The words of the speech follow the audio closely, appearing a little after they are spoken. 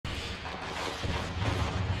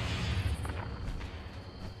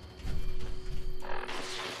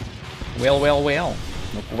Well.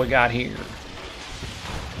 Look what we got here.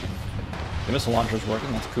 The missile launcher's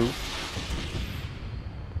working, that's cool.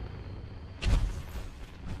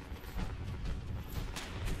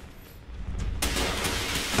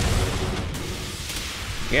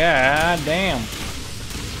 God damn.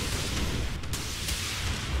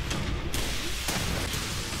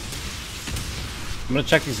 I'm gonna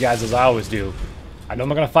check these guys as I always do. I know I'm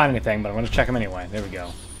not gonna find anything, but I'm gonna check them anyway. There we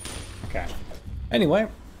go. Okay. Anyway,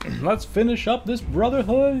 let's finish up this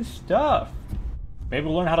Brotherhood stuff. Maybe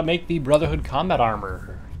we'll learn how to make the Brotherhood combat armor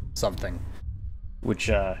or something. Which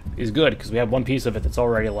is good, because we have one piece of it that's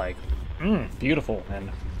already like, beautiful, and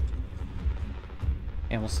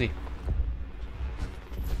we'll see.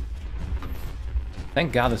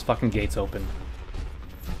 Thank God this fucking gate's open.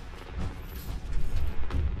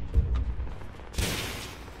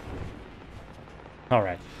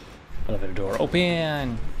 Alright. Elevator door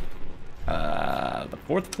open. The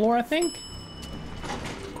 4th floor, I think?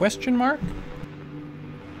 Question mark?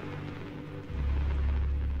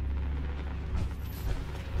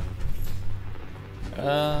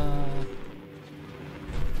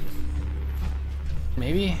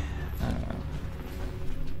 Maybe? I don't know.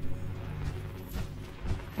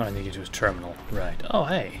 I need to get to his terminal. Right. Oh,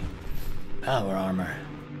 hey. Power armor.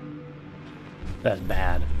 That's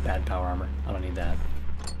bad. Bad power armor. I don't need that.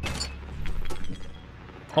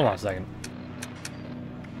 Hold on a second.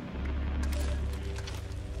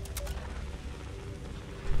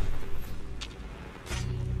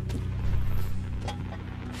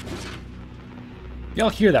 Y'all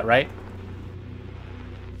hear that, right?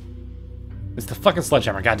 It's the fucking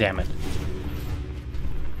sledgehammer, goddammit.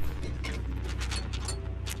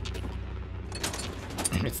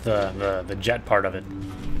 It's the jet part of it.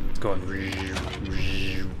 It's going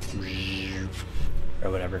or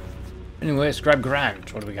whatever. Anyway, Scribe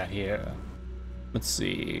Grant, what do we got here? Let's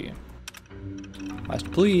see.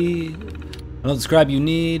 Last plea. Another scribe you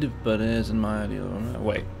need, but it isn't my ideal.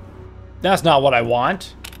 Wait. That's not what I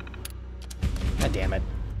want. God damn it.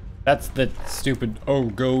 That's the stupid, oh,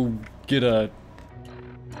 go get a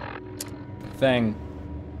thing.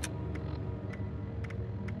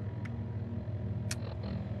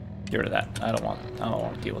 Get rid of that. I don't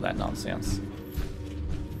want to deal with that nonsense.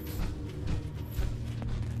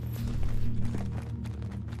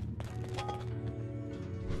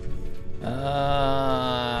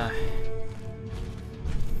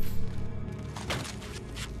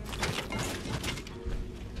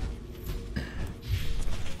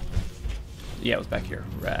 Yeah, it was back here.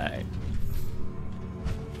 Right.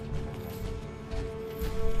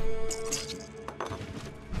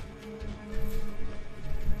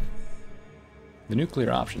 The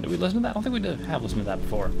nuclear option. Did we listen to that? I don't think we did have listened to that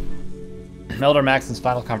before. Elder Maxon's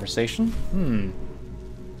final conversation?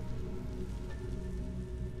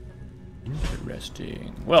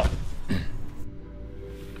 Interesting. Well.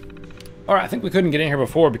 Alright, I think we couldn't get in here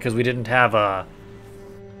before because we didn't have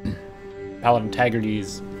Paladin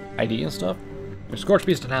Taggarty's ID and stuff. Scorch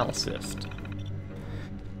Beast Analysis.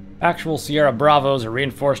 Actual Sierra Bravos are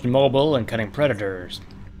reinforced and mobile and cutting predators.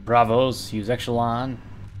 Bravos use Echelon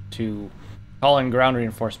to call in ground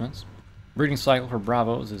reinforcements. Breeding cycle for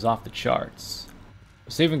Bravos is off the charts.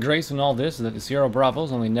 The saving grace in all this is that the Sierra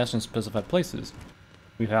Bravos only nest in specified places.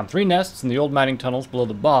 We found 3 nests in the old mining tunnels below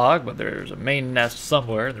the bog, but there's a main nest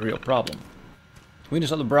somewhere, the real problem. We need to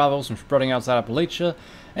stop the Bravos from spreading outside Appalachia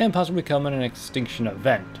and possibly become an extinction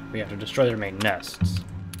event. We have to destroy their main nests.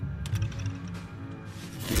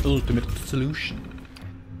 The ultimate solution.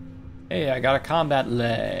 Hey, I got a combat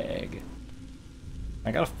leg.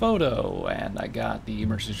 I got a photo, and I got the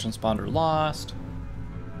emergency transponder lost.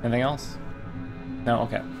 Anything else? No?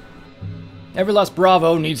 Okay. Every last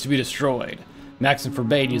Bravo needs to be destroyed. Maxon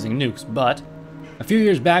forbade using nukes, but a few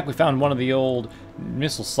years back we found one of the old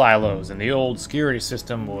missile silos, and the old security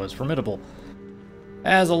system was formidable.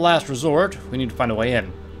 As a last resort, we need to find a way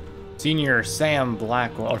in. Senator Sam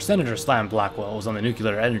Blackwell was on the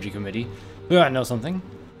Nuclear Energy Committee. We might know something.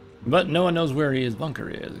 But no one knows where his bunker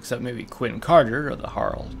is, except maybe Quentin Carter or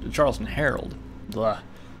the Charleston Herald. Blah.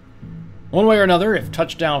 One way or another, if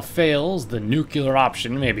touchdown fails, the nuclear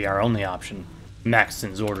option may be our only option.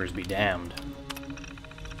 Maxson's orders be damned.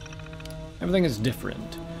 Everything is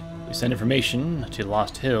different. We send information to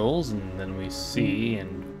Lost Hills, and then we see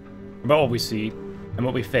about what we see and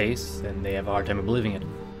what we face, and they have a hard time believing it.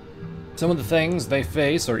 Some of the things they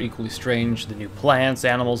face are equally strange to the new plants,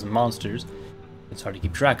 animals, and monsters. It's hard to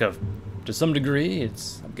keep track of. To some degree,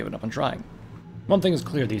 I've given up on trying. One thing is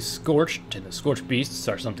clear, these Scorched and the Scorched Beasts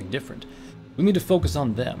are something different. We need to focus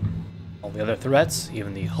on them. All the other threats,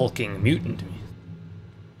 even the hulking mutant,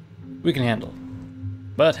 we can handle.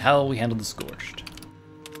 But how we handled the Scorched.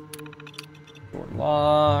 4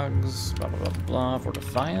 logs, blah blah blah blah, for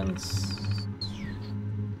Defiance.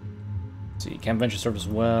 Let's see, Camp Venture served us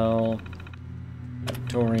well.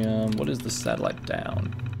 Auditorium, what is the satellite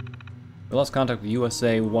down? We lost contact with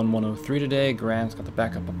USA 1103 today. Grant's got the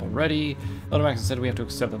backup up already. Lodomax said we have to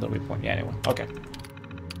accept that that'll be point. Yeah, anyway, okay.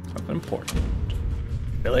 Something important.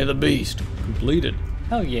 Billy the Beast, completed.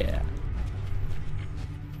 Hell yeah.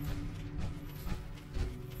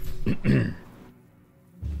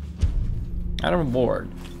 Item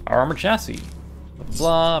aboard. Our armor chassis. Blah,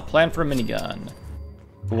 blah, plan for a minigun.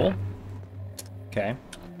 Cool. Okay.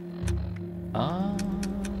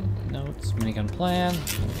 Notes, minigun plan.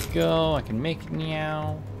 There we go. I can make it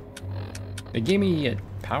now. They gave me a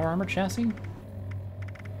power armor chassis?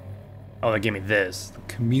 Oh, they gave me this.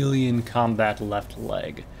 The Chameleon Combat Left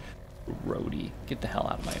Leg. Roadie. Get the hell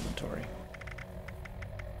out of my inventory.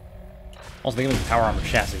 Also, they gave me the power armor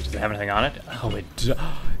chassis. Does it have anything on it? Oh,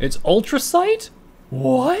 it's Ultra Sight?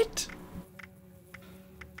 What?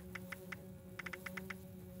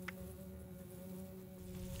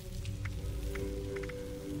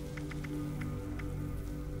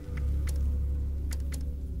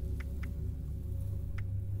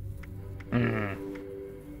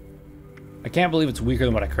 I can't believe it's weaker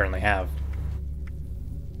than what I currently have.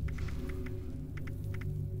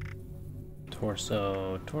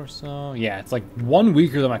 Torso. Yeah, it's like 1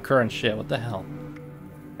 weaker than my current shit. What the hell?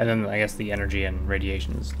 And then I guess the energy and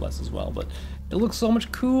radiation is less as well, but it looks so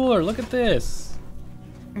much cooler. Look at this.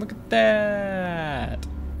 Look at that.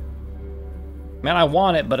 Man, I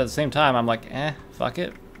want it, but at the same time, I'm like, fuck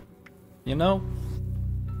it. You know?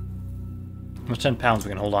 There's 10 pounds, we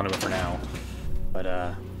can hold on to it for now.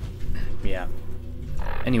 But, yeah.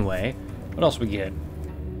 Anyway, what else we get?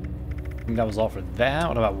 I think that was all for that.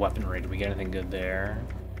 What about weaponry? Did we get anything good there?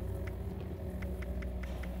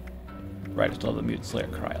 Right, I still have the Mutant Slayer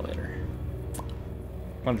Cryolator.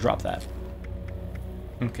 I'm gonna drop that.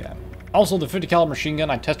 Okay. Also, the 50 caliber machine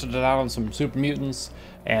gun, I tested it out on some super mutants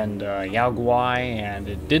and Yao Guai, and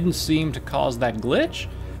it didn't seem to cause that glitch.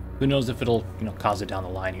 Who knows if it'll, you know, cause it down the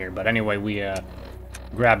line here. But anyway, we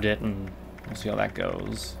grabbed it, and we'll see how that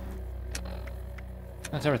goes.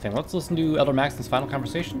 That's everything. Let's listen to Elder Maxon's final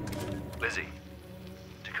conversation. Lizzie,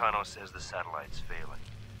 Takano says the satellite's failing.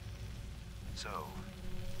 So,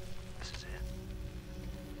 this is it.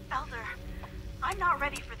 Elder, I'm not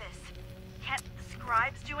ready for this. Can't the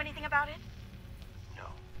scribes do anything about it? No.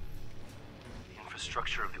 The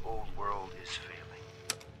infrastructure of the old world is failing.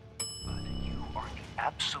 But you are the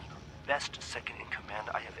absolute best second in command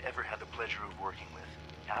I have ever had the pleasure of working with.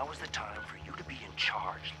 Now is the time for you to be in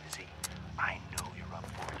charge, Lizzie. I know you're up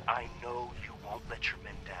for it. I know you won't let your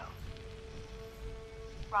men down.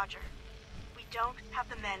 Roger. We don't have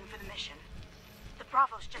the men for the mission. The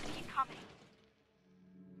Bravos just keep coming.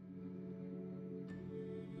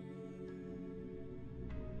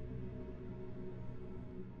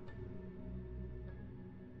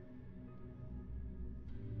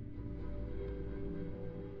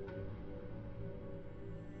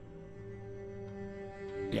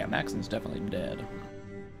 Yeah, Maxon's definitely dead.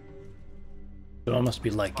 So it must be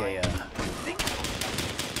like a, Elder,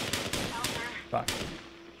 fuck.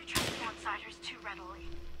 you trust the outsiders too readily.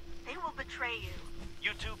 They will betray you.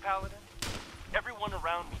 You too, Paladin? Everyone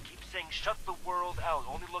around me keeps saying shut the world out,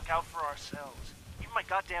 only look out for ourselves. Even my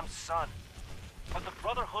goddamn son. But the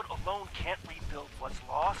Brotherhood alone can't rebuild what's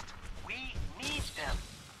lost. We need them.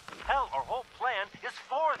 Hell, our whole plan is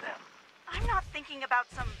for them. I'm not thinking about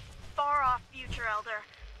some far-off future, Elder.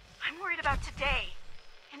 I'm worried about today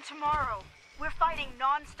and tomorrow. We're fighting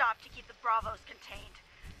non-stop to keep the Bravos contained.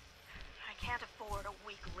 I can't afford a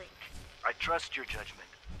weak link. I trust your judgment.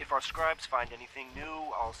 If our scribes find anything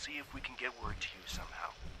new, I'll see if we can get word to you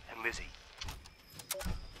somehow. And Lizzie.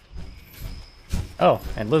 Oh,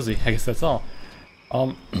 and Lizzie. I guess that's all.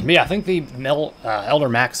 Yeah, I think the Elder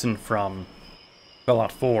Maxon from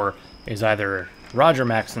Fallout 4 is either Roger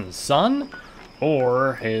Maxon's son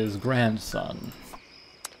or his grandson.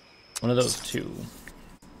 One of those two.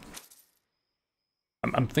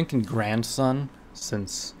 I'm thinking grandson,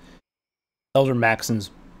 since Elder Maxon's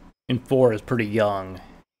in 4 is pretty young,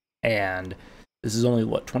 and this is only,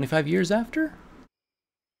 what, 25 years after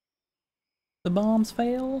the bombs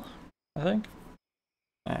fail, I think?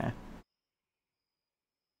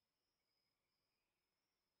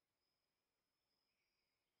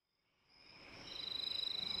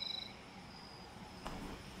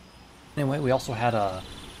 Anyway, we also had a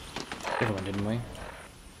other one, didn't we?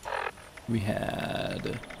 We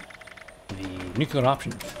had the nuclear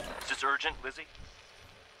option. Is this urgent, Lizzie?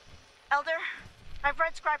 Elder, I've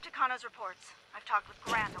read Scribe Takano's reports. I've talked with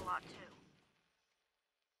Grant a lot, too.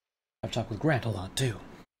 I've talked with Grant a lot, too.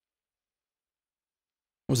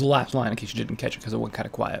 It was the last line, in case you didn't catch it, because it went kind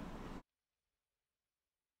of quiet.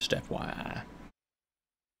 Just FYI.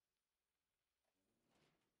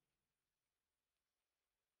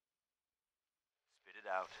 Spit it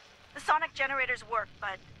out. The sonic generators work,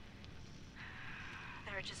 but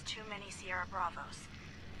there are just too many Sierra Bravos.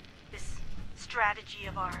 This strategy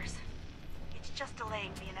of ours, it's just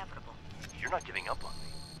delaying the inevitable. You're not giving up on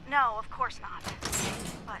me. No, of course not.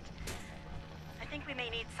 But I think we may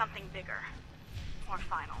need something bigger. More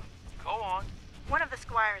final. Go on. One of the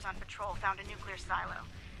squires on patrol found a nuclear silo.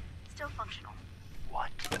 Still functional.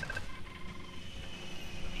 What? Even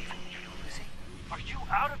you, Lizzie? Are you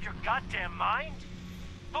out of your goddamn mind?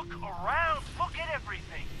 Look around. Look at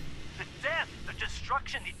everything. The death, the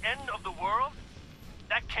destruction, the end of the world.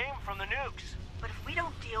 That came from the nukes. But if we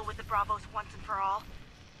don't deal with the Bravos once and for all,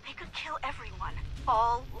 they could kill everyone.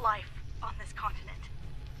 All life on this continent.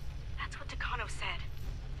 That's what Takano said.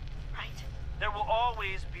 Right? There will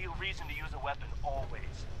always be a reason to use a weapon.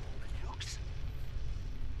 Always. The nukes?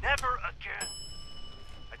 Never again.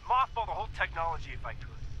 I'd mothball the whole technology if I could.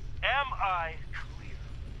 Am I clear?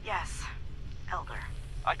 Yes, Elder.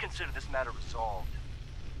 I consider this matter resolved.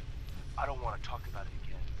 I don't want to talk about it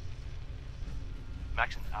again.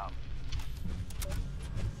 Maxon's out.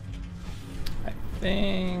 I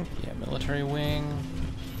think, yeah, military wing,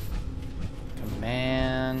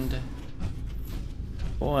 command.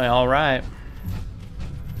 Boy, all right.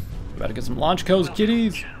 About to get some launch codes,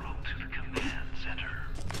 kiddies. General, to the command center.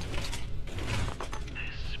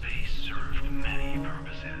 This space served many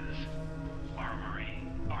purposes. Armory,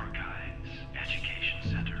 archives, education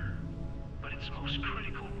center. But its most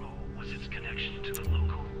critical role was its connection to the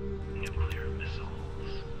local nuclear missiles.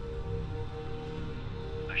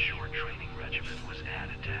 A short training regimen was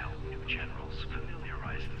added to help new generals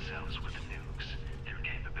familiarize themselves with the nukes, their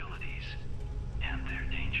capabilities, and their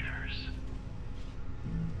dangers.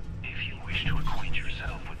 If you wish to acquaint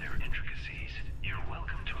yourself with their intricacies, you're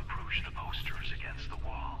welcome to approach the posters against the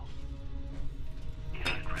wall. If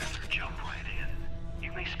you'd rather jump right in,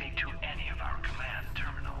 you may speak to any of our command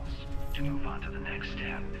terminals to move on to the next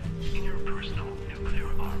step in your personal nuclear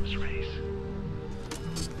arms race.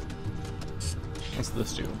 What's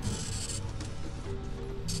this do?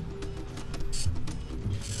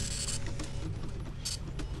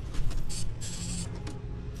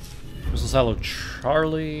 Crystal Silo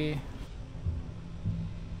Charlie.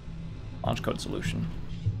 Launch code solution.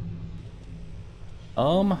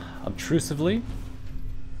 Obtrusively.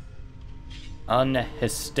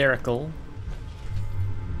 Unhysterical.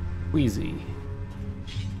 Wheezy.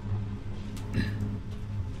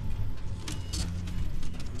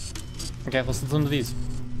 Okay, let's listen to these.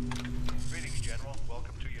 Greetings, General.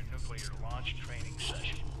 Welcome to your nuclear launch training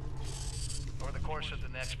session. Over the course of the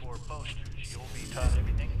next 4 posters, you'll be taught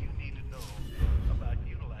everything you need to know about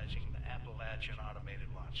utilizing the Appalachian automated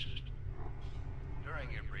launch system.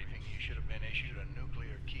 During your briefing, you should have been issued a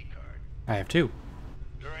nuclear key card. I have 2.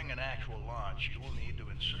 During an actual launch, you will need to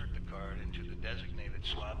insert the card into the designated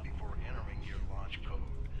slot before entering your launch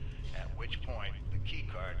code, at which point the key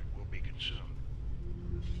card will be consumed.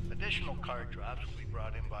 Additional card drops will be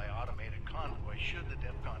brought in by automated convoy should the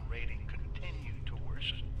DEFCON rating continue to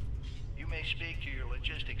worsen. You may speak to your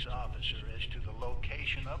logistics officer as to the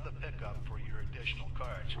location of the pickup for your additional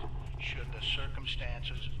cards, should the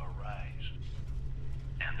circumstances arise.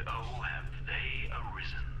 And oh, have they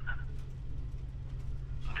arisen.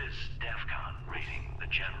 This DEFCON rating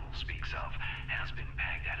the General speaks of has been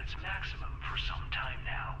pegged at its maximum for some time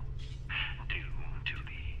now, due to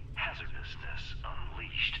the hazardousness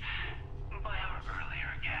unleashed by our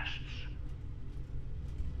earlier guests.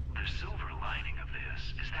 The silver lining of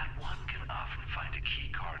this is that one can often find a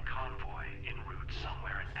keycard convoy en route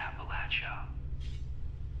somewhere in Appalachia.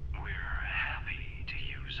 We're happy to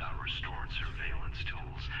use our restored surveillance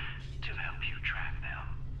tools to help you track them.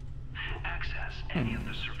 Access any of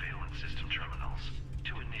the surveillance system terminals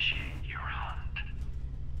to initiate your hunt.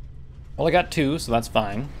 Well, I got 2, so that's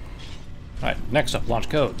fine. Alright, next up, launch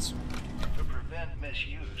codes. To prevent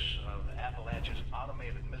misuse of Appalachia's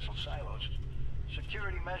automated missile silos,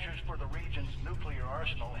 security measures for the region's nuclear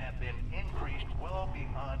arsenal have been increased well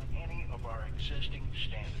beyond any of our existing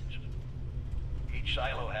standards. Each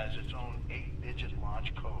silo has its own 8-digit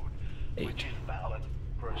launch code, which is valid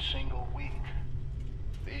for a single week.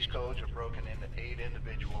 These codes are broken into 8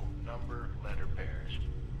 individual number-letter pairs,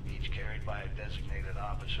 each carried by a designated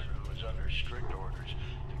officer who is under strict orders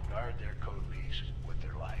to guard their code piece with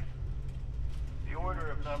their life. The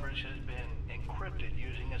order of numbers has been encrypted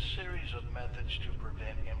using a series of methods to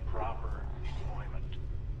prevent improper deployment.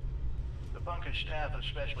 The bunker staff of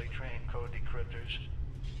specially trained code decryptors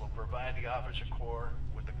will provide the officer corps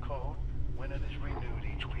with the code when it is renewed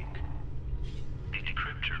each week. The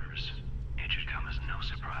decryptors, it should come as no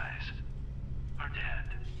surprise, are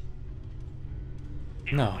dead.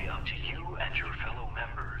 It No. will be up to you and your fellow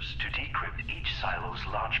members to decrypt each silo's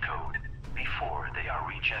launch code before they are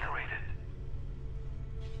regenerated.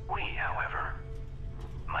 We, however,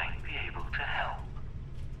 might be able to help.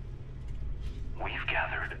 We've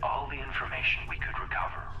gathered all the information we could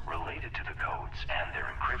recover related to the codes and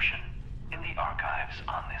their encryption in the archives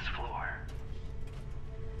on this floor.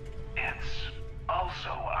 It's also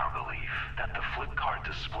our belief that the flip card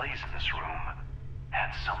displays in this room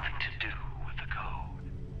had something to do with the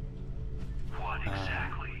code. What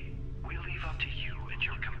exactly, we leave up to you and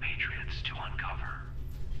your compatriots to uncover.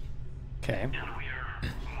 Okay. And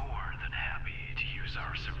we're more than happy to use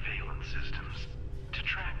our surveillance systems to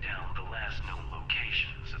track down the last known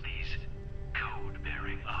locations of these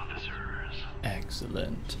code-bearing officers.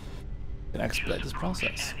 Excellent. Can expedite this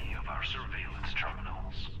process. Any of our surveillance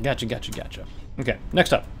terminals. Gotcha. Okay,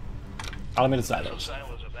 next up. Automated silos.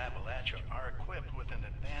 Silos of Appalachia are equipped with an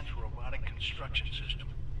advanced robotic construction system,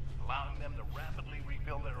 allowing them to rapidly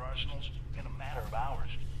rebuild their arsenals in a matter of hours.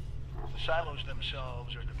 The silos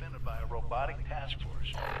themselves are defended by a robotic task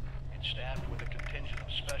force and staffed with a contingent of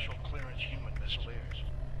special clearance human missileers.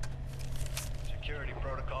 Security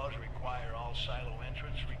protocols require all silo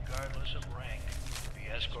entrants, regardless of rank, to be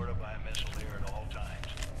escorted by a missileer at all times.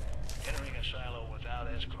 Entering a silo without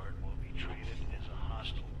escort will be treated as a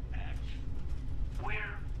hostile act.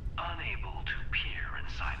 We're unable to peer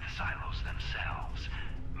inside the silos themselves,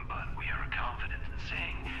 but we are confident in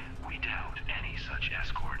saying we doubt any such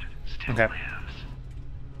escort still lives.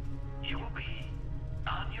 You will be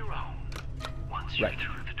on your own once you're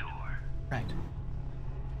through the door. Right.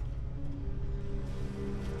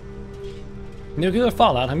 Nuclear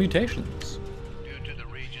fallout and mutations. Due to the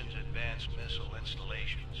region's advanced missile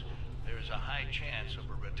installations, there is a high chance of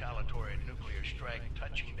a retaliatory nuclear strike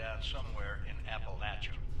touching down somewhere in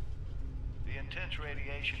Appalachia. The intense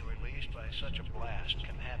radiation released by such a blast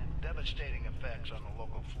can have devastating effects on the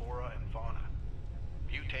local flora and fauna,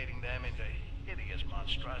 mutating them into hideous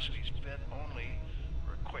monstrosities fit only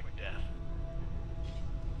for a quick death.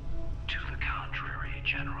 To the contrary,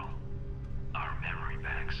 General. Our memory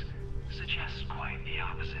banks suggest quite the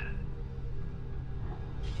opposite.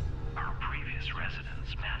 Our previous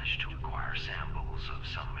residents managed to acquire samples of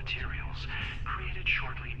some materials created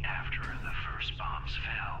shortly after the first bombs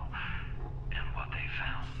fell, and what they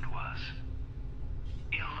found was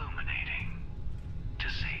illuminating, to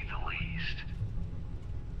say the least.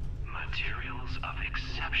 Materials of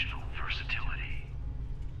exceptional versatility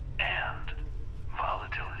and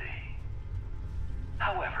volatility.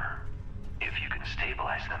 However, if you can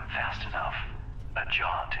stabilize them fast enough, a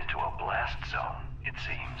jaunt into a blast zone, it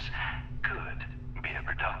seems, could be a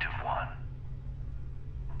productive one.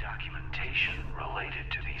 Documentation related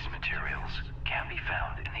to these materials can be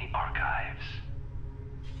found in the archives.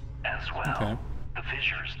 As well, the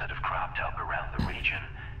fissures that have cropped up around the region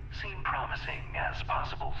seem promising as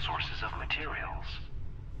possible sources of materials,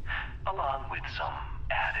 along with some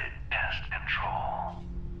added pest control.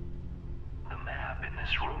 The map in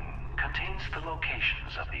this room contains the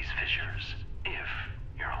locations of these fissures, if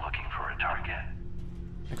you're looking for a target.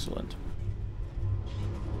 Excellent.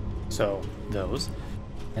 So, those.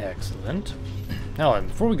 Excellent. Now,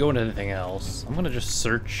 before we go into anything else, I'm gonna just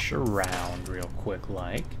search around real quick,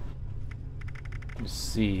 like, to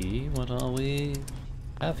see what all we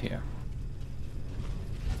have here.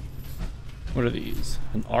 What are these?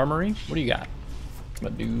 An armory? What do you got? My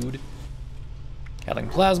dude. Gatling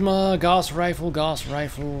plasma, Gauss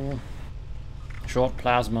rifle, short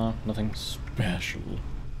plasma, nothing special.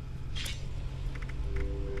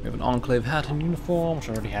 We have an Enclave hat and uniform, which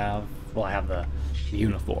I already have. Well, I have the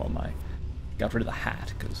uniform. I got rid of the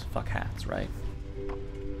hat, because fuck hats, right?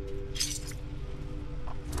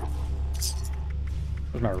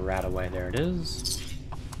 Where's my rat away? There it is.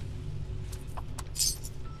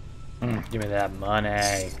 Give me that money.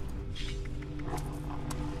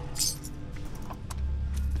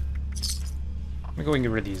 I'm gonna go and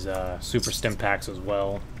get rid of these super stim packs as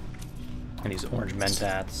well. And these orange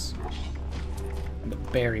mentats. And the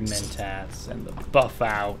berry mentats. And the buff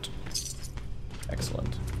out.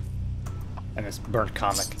 Excellent. And this burnt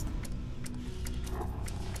comic.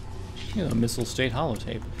 You know, missile state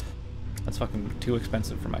holotape. That's fucking too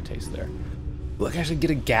expensive for my taste there. Ooh, I can actually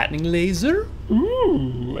get a Gatling laser?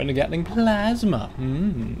 Ooh, and a Gatling plasma.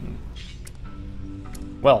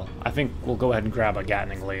 Well, I think we'll go ahead and grab a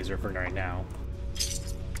Gatling laser for right now.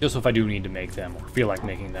 Just so if I do need to make them, or feel like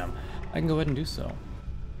making them, I can go ahead and do so.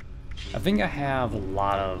 I think I have a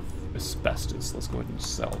lot of asbestos. Let's go ahead and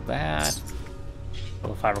sell that. Sell the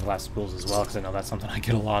fiberglass spools as well, because I know that's something I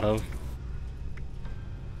get a lot of.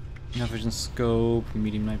 Night vision scope,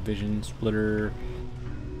 medium night vision, splitter,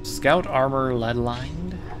 scout armor lead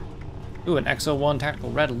lined. Ooh, an XO1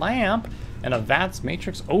 tactical red lamp, and a VATS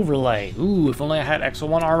matrix overlay. Ooh, if only I had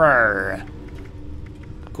XO1 armor.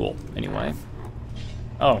 Cool, anyway.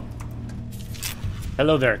 Oh.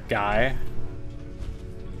 Hello there, guy.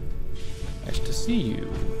 Nice to see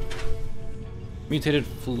you. Mutated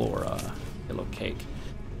flora. Yellow cake.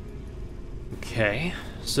 Okay,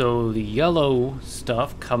 so the yellow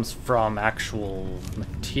stuff comes from actual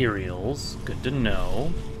materials. Good to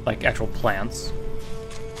know. Like actual plants,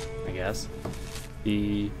 I guess.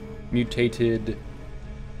 The mutated...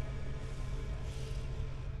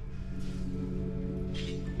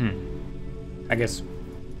 I guess...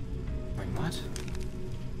 Wait, what?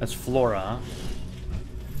 That's flora.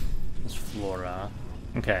 That's flora.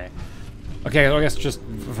 Okay. Okay, well, I guess just a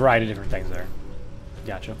variety of different things there.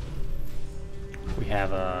 Gotcha. We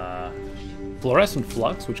have a fluorescent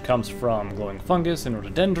flux, which comes from glowing fungus and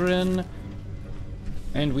rhododendron.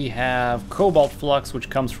 And we have cobalt flux, which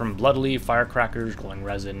comes from bloodleaf, firecrackers, glowing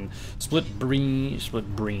resin, split breen,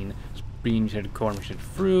 mutated corn, mutated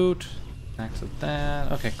fruit. Max of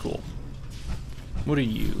that. Okay, cool. What are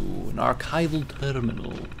you? An archival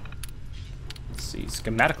terminal. Let's see.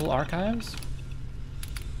 Schematical archives?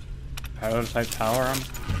 Prototype power armor.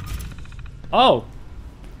 Oh!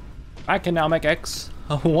 I can now make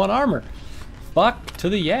X1 armor. Fuck to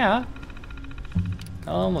the yeah.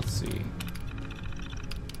 Let's see.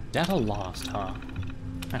 Data lost, huh?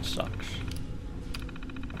 That sucks.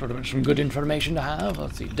 Some good information to have.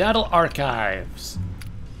 Let's see. Data archives.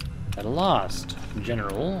 Data lost.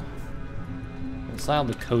 General. File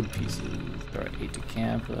the code pieces. Throw 8 to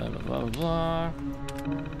camp. Blah, blah, blah, blah.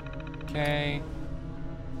 Okay.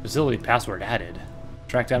 Facility password added.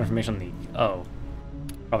 Track down information on the... Oh.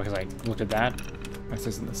 Probably because I looked at that.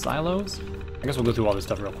 Access in the silos. I guess we'll go through all this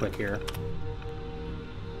stuff real quick here.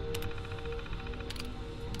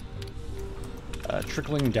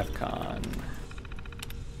 Trickling DEFCON.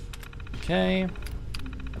 Okay.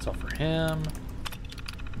 That's all for him.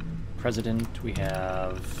 President, we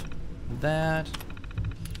have that.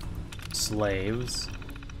 Slaves.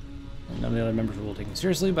 And none of the other members will take me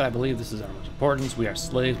seriously, but I believe this is our most importance. We are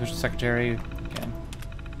slaves, Mr. Secretary. Okay.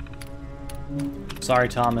 Sorry,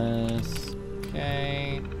 Thomas.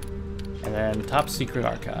 Okay. And then top secret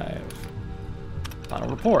archive. Final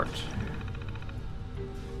report.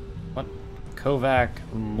 What? Kovac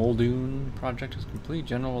Muldoon project is complete.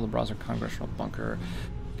 General, the browser congressional bunker.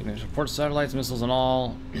 Getting support satellites, missiles, and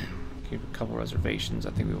all. Keep a couple reservations.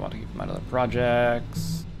 I think we want to keep them out of other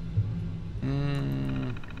projects.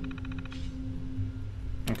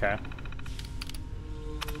 Okay.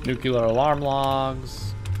 Nuclear alarm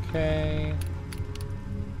logs. Okay.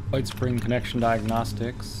 White Spring connection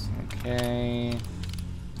diagnostics. Okay.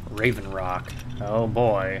 Raven Rock. Oh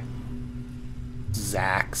boy.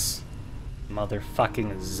 Zax.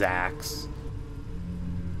 Motherfucking Zax.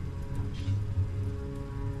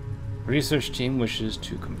 Research team wishes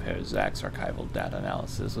to compare Zax archival data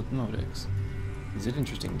analysis with Modix. Is it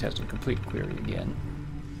interesting? Testing complete. Query again.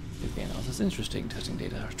 Data analysis interesting. Testing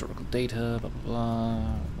data, historical data, blah blah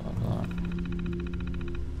blah blah blah.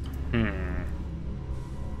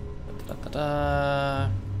 Da, da, da, da.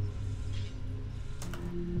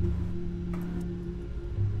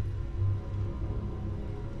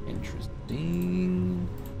 Interesting.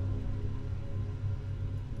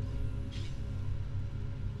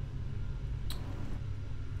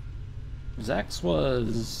 Zax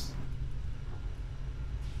was...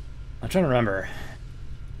 I'm trying to remember.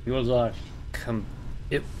 He was a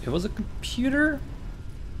it was a computer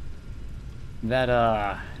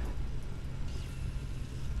that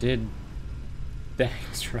did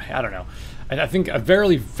things, right? I don't know. I think I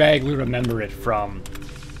very vaguely remember it from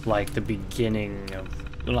like the beginning of,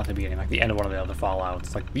 well, not the beginning, like the end of one of the other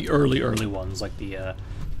Fallouts, like the early ones, like the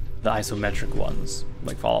isometric ones,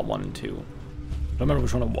 like Fallout 1 and 2. I don't remember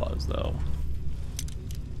which one it was though.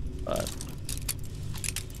 But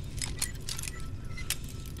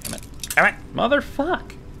damn it,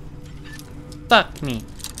 motherfuck! Fuck me.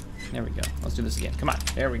 There we go. Let's do this again. Come on.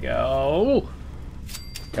 There we go.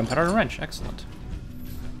 Gunpowder and wrench. Excellent.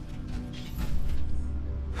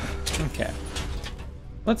 Okay.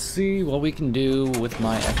 Let's see what we can do with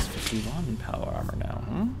my X51 power armor now,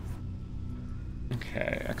 huh?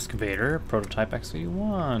 Okay, excavator, prototype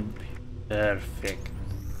X51. Perfect.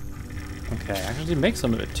 Okay, actually make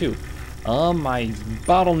some of it too. My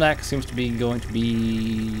bottleneck seems to be going to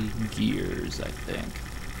be gears, I think.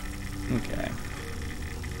 Okay.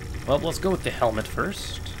 Well, let's go with the helmet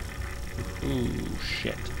first. Ooh,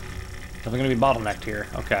 shit. Definitely gonna be bottlenecked here.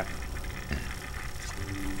 Okay.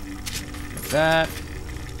 Like that.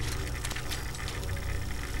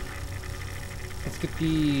 Let's get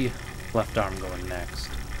the left arm going next.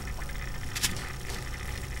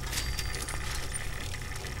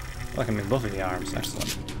 I can make both of the arms.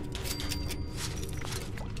 Excellent.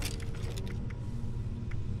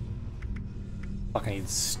 Fuck, I need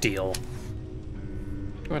steel.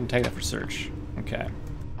 Go ahead and take that for search. Okay.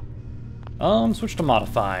 Switch to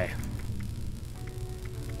modify.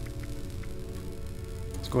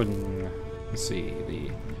 Let's go ahead and let's see. The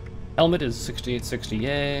helmet is 68,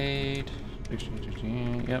 68.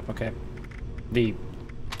 Yep, okay. The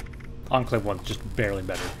Enclave one's just barely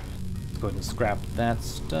better. Let's go ahead and scrap that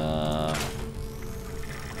stuff.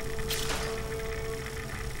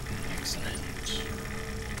 Excellent.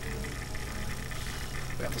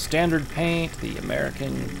 We have the standard paint, the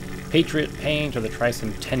American Patriot paint, or the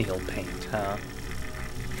Tricentennial paint, huh?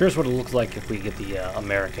 Curious what it looks like if we get the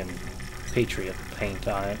American Patriot paint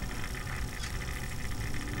on it.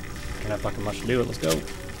 Can't have fucking much to do it. Let's go.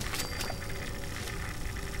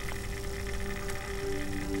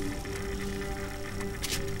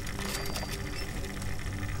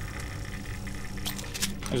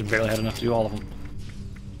 I just barely had enough to do all of them.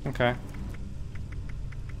 Okay.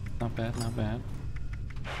 Not bad, not bad.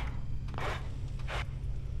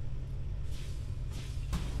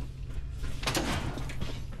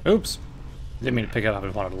 Oops. Didn't mean to pick it up, I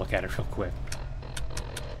just wanted to look at it real quick.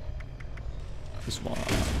 This one.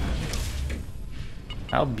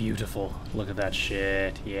 How beautiful. Look at that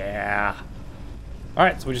shit. Yeah.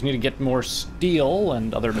 Alright, so we just need to get more steel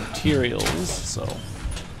and other materials so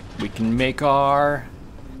we can make our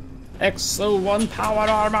XO1 powered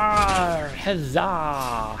armor!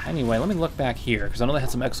 Huzzah! Anyway, let me look back here, because I know they had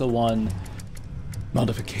some XO1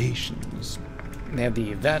 modifications. They have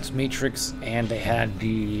the Advanced Matrix, and they had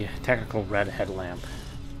the Tactical Red Headlamp.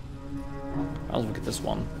 I'll look at this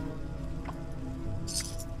one.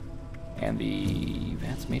 And the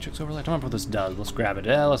Advanced Matrix Overlay. I don't remember what this does. Let's grab it.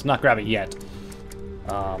 Let's not grab it yet.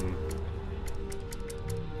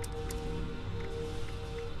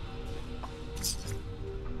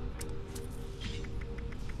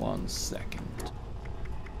 One second.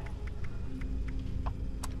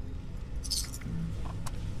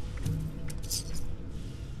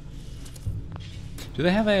 Do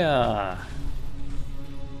they have a,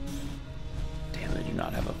 Damn, they do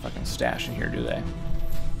not have a fucking stash in here, do they?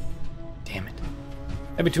 Damn it.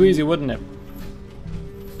 That'd be too easy, wouldn't it?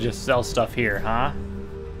 Just sell stuff here, huh?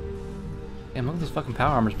 Damn, look at those fucking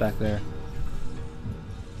power armors back there.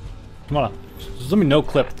 Come on, just let me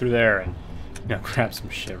no-clip through there and, you know, grab some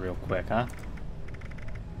shit real quick, huh?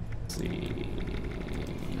 Let's see...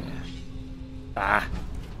 Ah!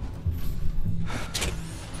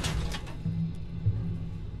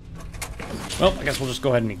 Well, I guess we'll just go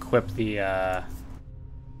ahead and equip the,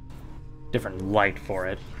 different light for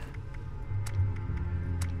it.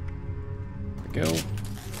 There we go.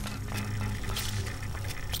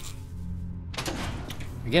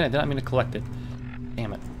 Again, I did not mean to collect it.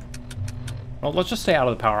 Damn it. Well, let's just stay out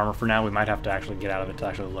of the power armor for now. We might have to actually get out of it to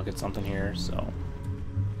actually look at something here, so...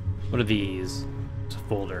 What are these? It's a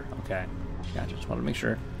folder. Okay. Gotcha. Just wanted to make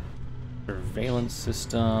sure. Surveillance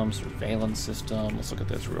system, surveillance system. Let's look at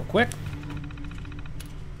this real quick.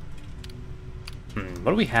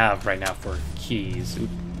 What do we have right now for keys? Oop.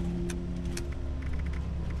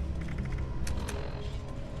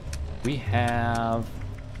 We have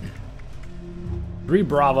 3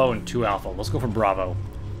 Bravo and 2 Alpha. Let's go for Bravo.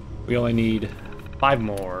 We only need 5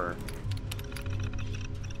 more.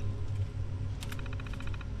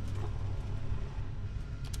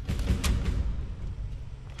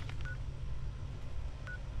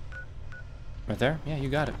 Right there? Yeah, you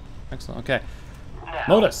got it. Excellent. Okay. Now,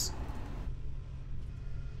 Modus.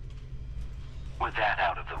 with that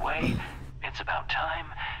out of the way, it's about time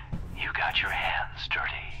you got your hands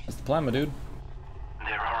dirty. That's the plan, my dude.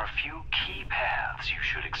 There are a few key paths you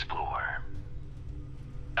should explore.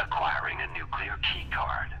 Acquiring a nuclear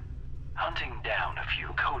keycard, hunting down a few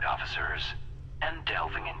code officers, and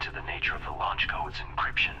delving into the nature of the launch code's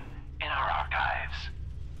encryption in our archives.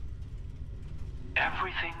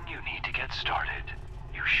 Everything you need to get started,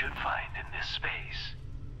 you should find in this space.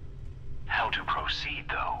 How to proceed,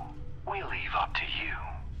 though, we leave up to you.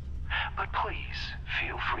 But please,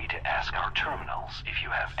 feel free to ask our terminals if you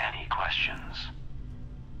have any questions.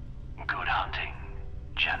 Good hunting,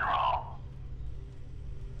 General.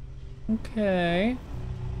 Okay.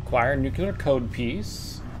 Acquire nuclear code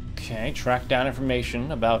piece. Okay, track down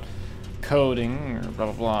information about coding or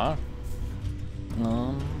blah blah blah.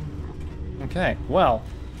 Okay, well,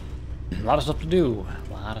 a lot of stuff to do.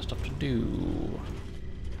 A lot of stuff to do.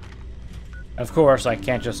 Of course, I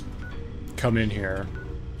can't just come in here.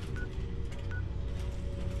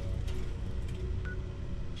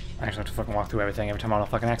 I actually have to fucking walk through everything every time I want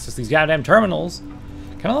to fucking access these goddamn terminals.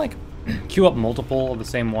 Can I, like, queue up multiple of the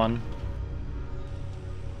same one?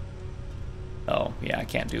 Oh, yeah, I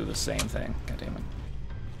can't do the same thing. God damn it.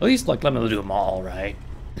 At least, like, let me do them all, right?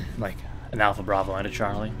 Like, an Alpha, Bravo, and a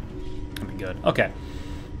Charlie. That'd be good. Okay.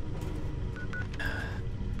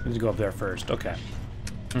 Let's go up there first. Okay.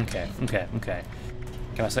 Okay.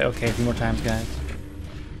 Can I say okay a few more times, guys?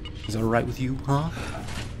 Is that alright with you, huh?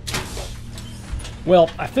 Well,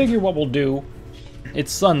 I figure what we'll do,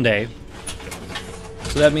 it's Sunday,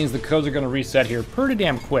 so that means the codes are going to reset here pretty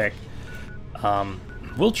damn quick.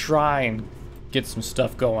 We'll try and get some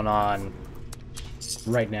stuff going on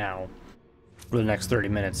right now for the next 30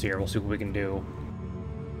 minutes here. We'll see what we can do.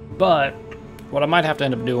 But what I might have to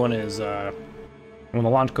end up doing is, when the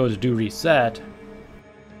launch codes do reset,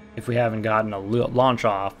 if we haven't gotten a launch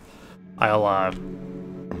off, I'll,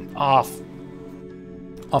 off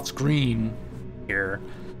screen here,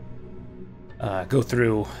 go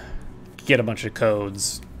through, get a bunch of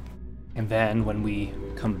codes, and then when we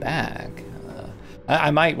come back, what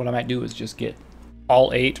I might do is just get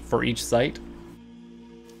all 8 for each site,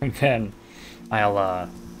 and then I'll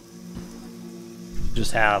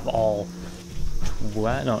just have all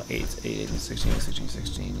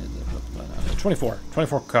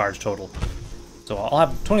 24 cards total. So I'll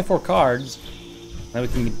have 24 cards, then we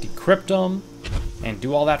can decrypt them and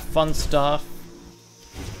do all that fun stuff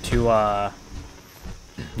to,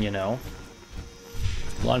 you know,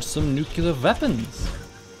 launch some nuclear weapons.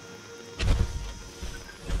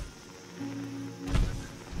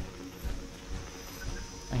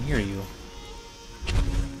 I hear you.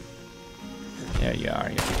 There you are,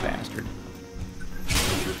 you bastard.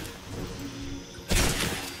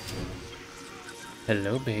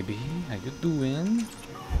 Hello, baby. How you doing?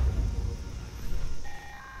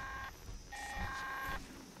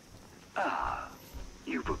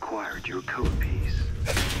 You've acquired your code piece.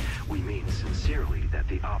 We mean sincerely that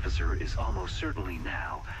the officer is almost certainly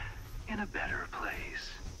now in a better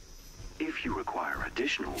place. If you require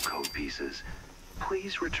additional code pieces,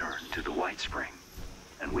 please return to the White Spring,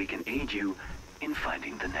 and we can aid you in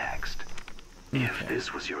finding the next. Okay. If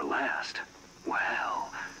this was your last,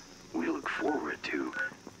 well, we look forward to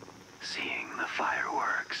seeing the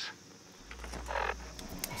fireworks.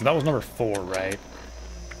 So that was number 4, right?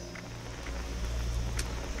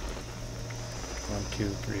 1, 2,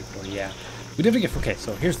 3, 4, yeah. We'd have to get, okay,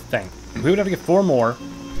 so here's the thing. We would have to get 4 more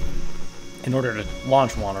in order to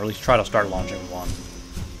launch one, or at least try to start launching one.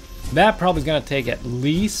 That probably is going to take at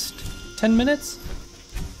least 10 minutes?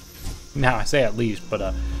 Now, I say at least,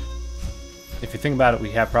 but if you think about it,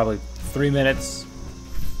 we have probably 3 minutes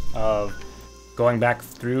of going back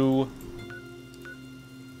through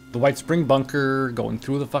the White Spring bunker, going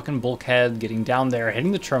through the fucking bulkhead, getting down there,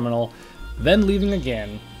 hitting the terminal, then leaving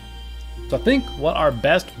again. So I think what our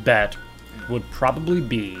best bet would probably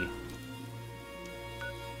be...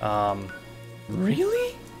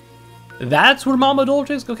 really? That's where Mama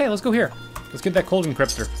Dolce is? Okay, let's go here. Let's get that cold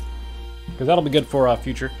encryptor, because that'll be good for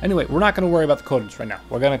future. Anyway, we're not going to worry about the codes right now.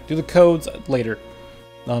 We're going to do the codes later.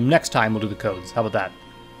 Next time we'll do the codes. How about that?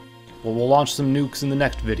 Well, we'll launch some nukes in the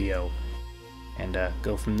next video and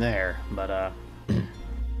go from there. But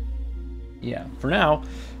yeah, for now,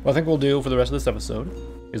 what I think we'll do for the rest of this episode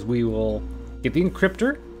is we will get the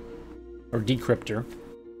encryptor, or decryptor,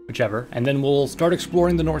 whichever, and then we'll start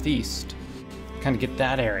exploring the northeast. Kind of get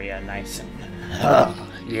that area nice and...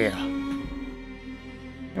 yeah. And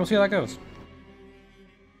we'll see how that goes.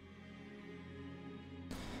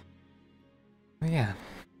 Yeah.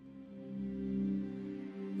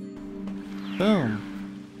 Boom.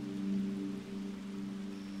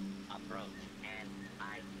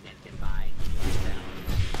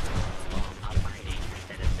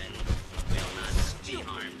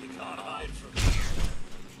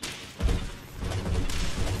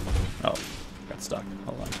 Oh, got stuck.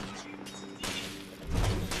 Hold on.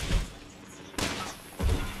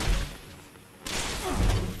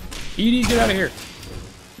 Edie, get out of here!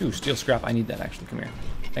 Ooh, steel scrap. I need that, actually. Come here.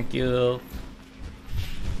 Thank you.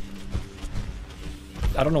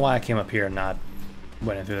 I don't know why I came up here and not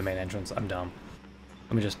went in through the main entrance. I'm dumb.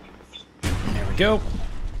 Let me just... There we go.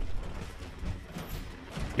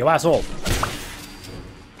 Yo, asshole!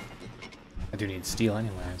 I do need steel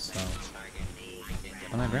anyway, so...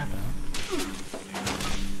 Why not grab it, huh?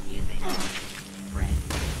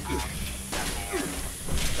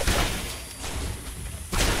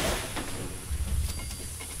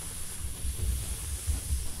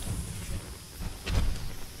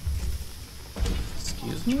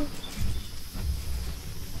 Excuse me?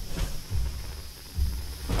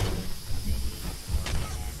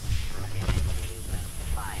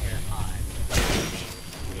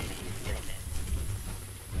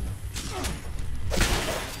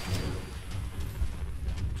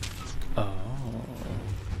 Oh.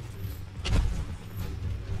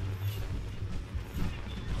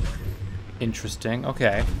 Interesting.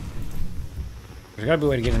 Okay. There's gotta be a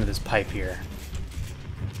way to get into this pipe here.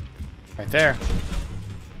 Right there.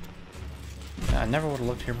 I never would have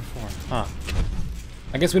looked here before. Huh.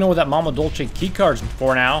 I guess we know what that Mama Dolce keycard's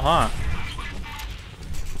for now, huh?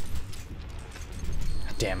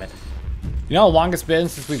 God damn it. You know how long it's been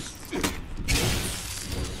since we've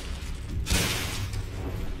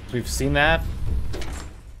seen that?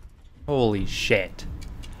 Holy shit.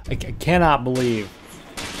 I cannot believe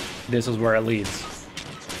this is where it leads.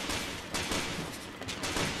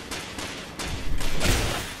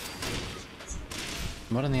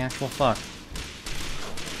 What in the actual fuck?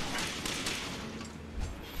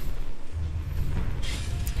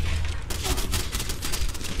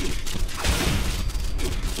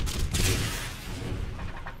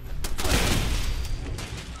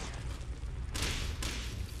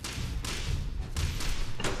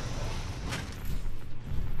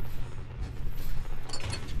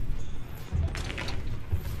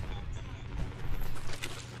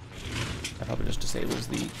 That probably just disables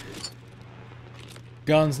the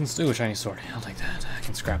guns and steel. Ooh, a shiny sword. I'll take that. I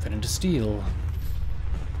can scrap it into steel.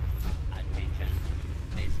 Attention.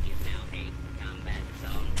 This is now a combat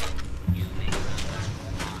zone. You may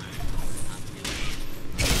suffer harm up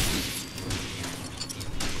to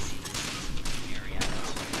an area.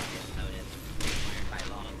 This notice required by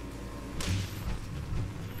law.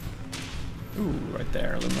 Ooh, right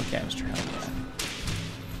there. Aluminum canister. Hell yeah.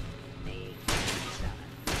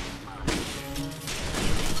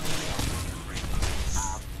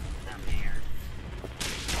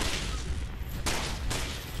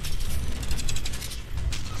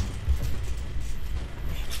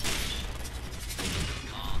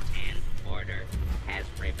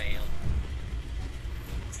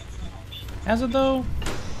 Has it though?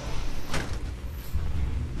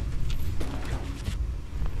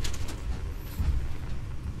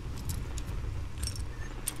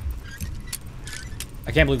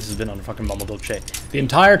 I can't believe this has been on fucking Mama Dolce the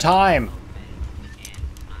entire time.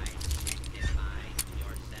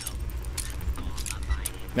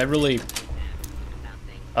 That really,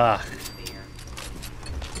 that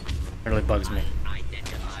really bugs me.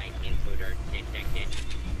 Identified intruder detected.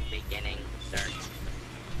 Beginning search.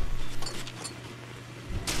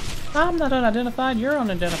 I'm not unidentified, you're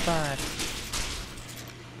unidentified.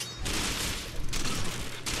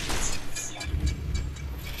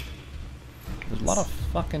 There's a lot of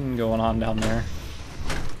fucking going on down there.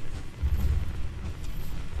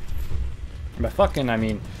 And by fucking, I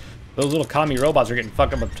mean, those little commie robots are getting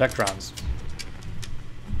fucked up with protectrons.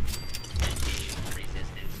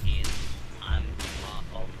 Resistance is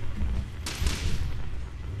unlawful.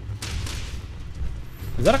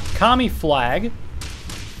 Is that a commie flag?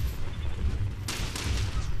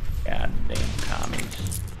 Goddamn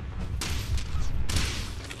commies.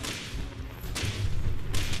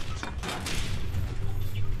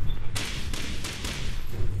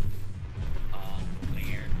 All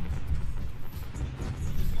clear.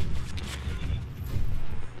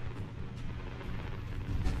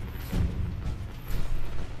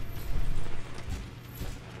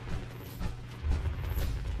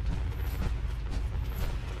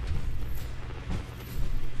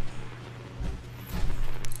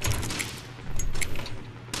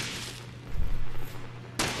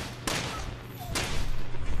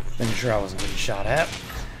 Making sure I wasn't getting shot at.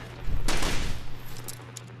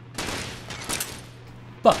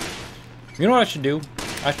 But, you know what I should do?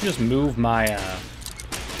 I should just move my,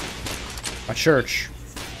 my church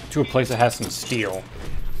to a place that has some steel.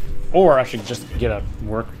 Or I should just get a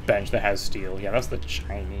workbench that has steel. Yeah, that's the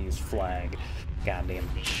Chinese flag. Goddamn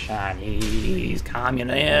Chinese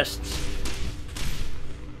communists.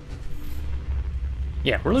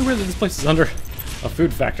 Yeah, really weird that this place is under a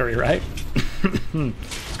food factory, right?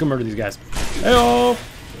 Let's go murder these guys. Heyo!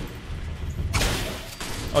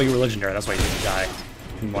 Oh, you were legendary. That's why you didn't die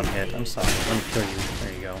in one hit. I'm sorry. Let me kill you.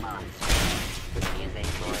 There you go.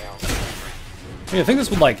 Yeah, I think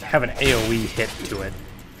this would like have an AoE hit to it.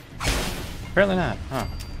 Apparently not, huh?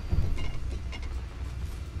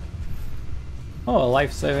 Oh, a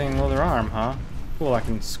life-saving leather arm, huh? Cool, I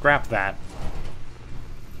can scrap that.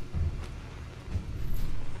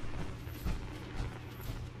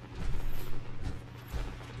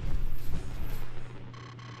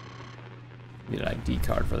 Need an ID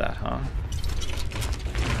card for that, huh?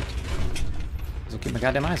 I'll keep my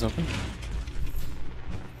goddamn eyes open.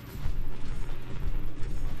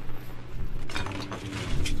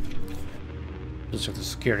 Let's check the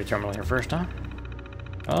security terminal here first, huh?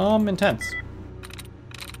 Intense.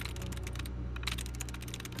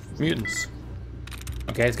 Mutants.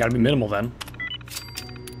 Okay, it's gotta be minimal then.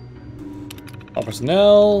 All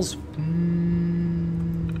personnel's.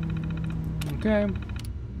 Okay.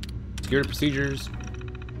 Security procedures.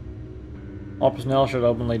 All personnel should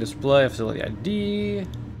openly display a facility ID.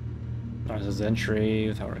 Authorizes entry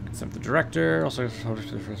without consent of the director. Also,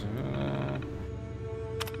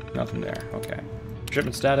 nothing there. Okay.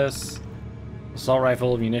 Shipment status. Assault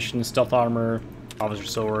rifle, munitions, stealth armor, officer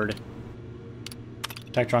sword,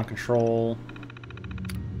 Tectron control.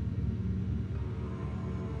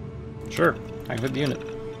 Sure, I can fit the unit.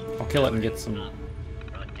 I'll kill it and get some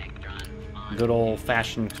good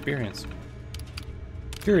old-fashioned experience.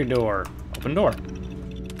 Security door. Open door. Is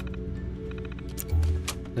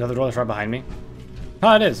that the door that's right behind me?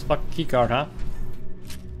 Oh, it is. Fuck key card, huh?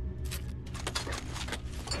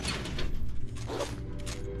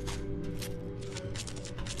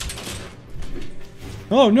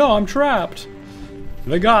 Oh no, I'm trapped!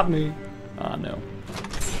 They got me! Ah, no.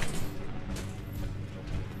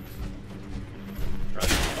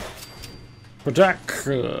 Protect!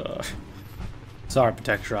 Sorry,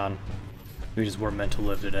 Protectron. We just weren't meant to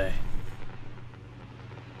live today.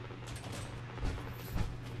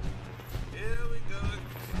 Here we go.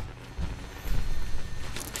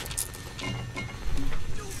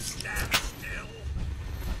 You stand still.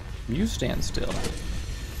 You stand still.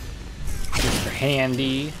 Mr.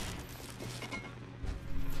 Handy.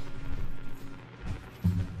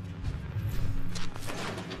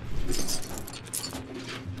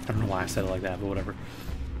 I don't know why I said it like that, but whatever.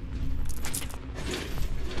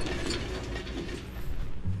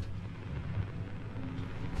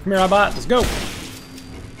 Come here, iBot. Let's go. I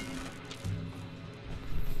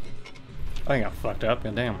think I fucked up.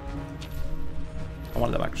 God damn. I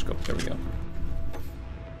wanted that microscope. There we go.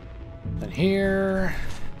 Then here.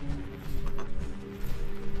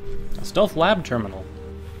 A stealth lab terminal.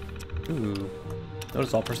 Ooh.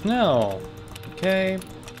 Notice all personnel. Okay.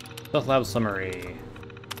 Stealth lab summary.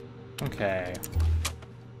 Okay.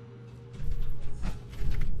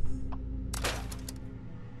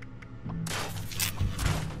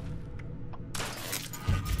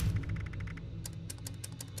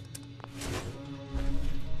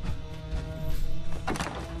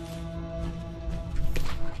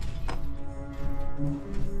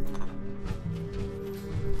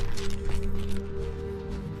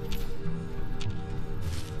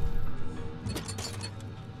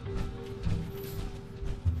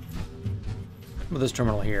 With this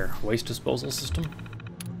terminal here, waste disposal system.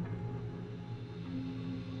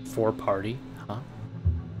 4-party, huh?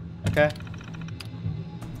 Okay.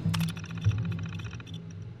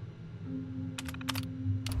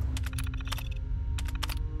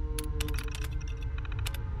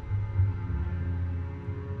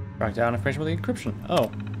 Track down information with the encryption.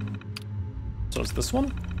 Oh. So it's this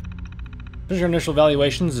one? Here's your initial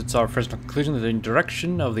evaluations. It's our first conclusion that the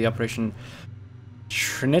direction of the operation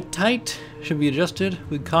Trinitite should be adjusted.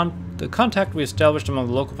 The contact we established among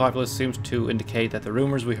the local populace seems to indicate that the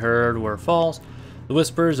rumors we heard were false. The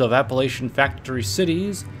whispers of Appalachian factory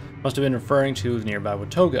cities must have been referring to the nearby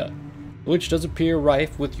Watoga, which does appear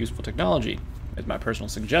rife with useful technology. It's my personal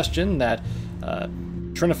suggestion that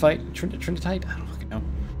Trinitite, I don't fucking know,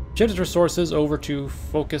 shift its resources over to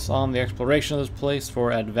focus on the exploration of this place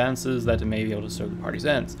for advances that may be able to serve the party's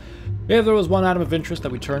ends. If there was one item of interest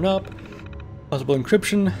that we turn up, possible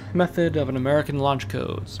encryption method of an American launch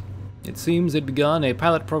codes. It seems they'd begun a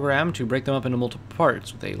pilot program to break them up into multiple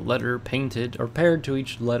parts, with a letter painted or paired to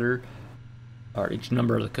each letter or each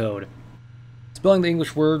number of the code. Spelling the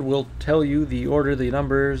English word will tell you the order of the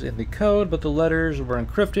numbers in the code, but the letters were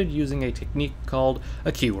encrypted using a technique called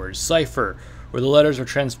a keyword cipher, where the letters are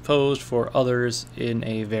transposed for others in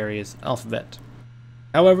a various alphabet.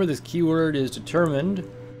 However, this keyword is determined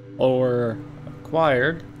or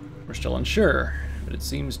acquired. We're still unsure, but it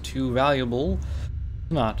seems too valuable.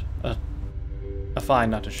 Not a fine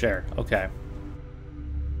not to share. Okay.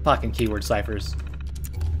 Fucking keyword ciphers.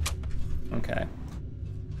 Okay.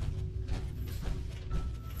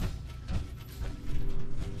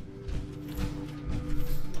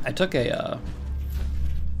 I took a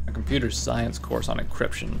computer science course on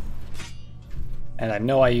encryption. And I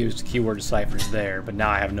know I used keyword deciphers there, but now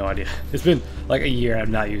I have no idea. It's been like a year I've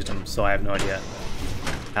not used them, so I have no idea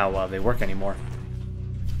how they work anymore.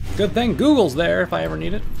 Good thing Google's there if I ever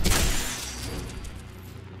need it.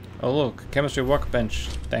 Oh look, chemistry workbench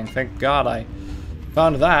thing. Thank God I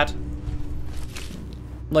found that.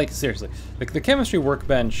 Like, seriously. Like, the chemistry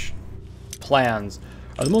workbench plans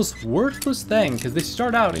are the most worthless thing, because they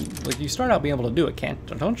start out, like, you start out being able to do it,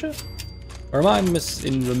 don't you? Or am I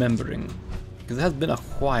remembering? Because it has been a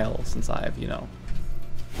while since I've, you know,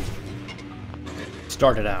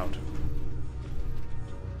 started out.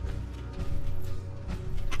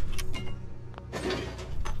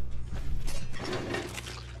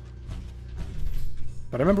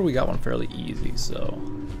 But I remember we got one fairly easy, so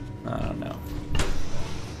I don't know.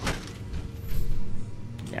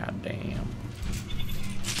 God damn.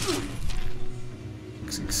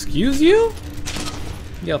 Excuse you?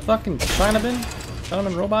 You fucking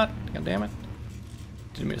Chinaman robot? God damn it.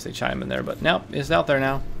 Didn't mean to say Chinaman there, but nope, it's out there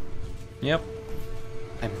now. Yep.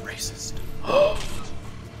 I'm racist. Come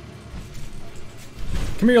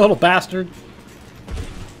here, you little bastard.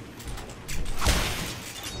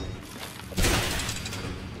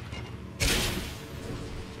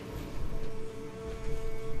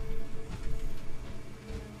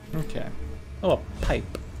 Okay. Oh, a pipe.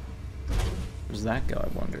 Where does that go, I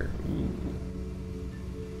wonder? Ooh.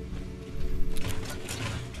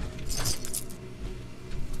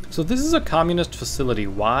 So this is a communist facility.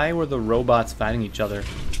 Why were the robots fighting each other?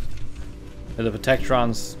 Are the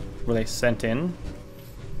Protectrons, were they sent in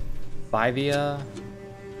by the,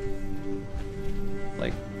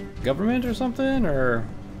 like, government or something? Or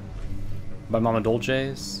by Mama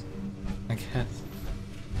Dolce's, I guess?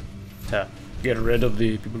 To get rid of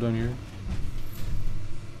the people down here.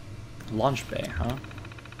 Launch bay, huh?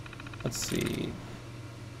 Let's see.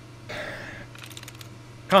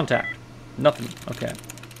 Contact. Nothing. Okay.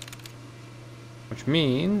 Which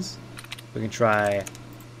means we can try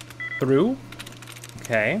through.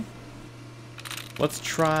 Okay. Let's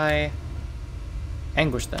try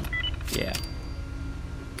anguish them. Yeah.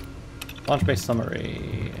 Launch bay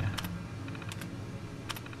summary.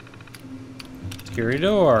 Security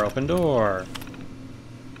door. Open door.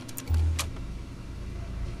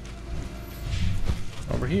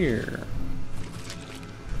 Over here.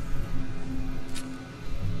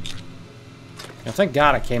 Now, thank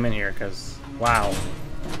God I came in here, because, wow,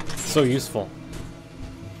 so useful.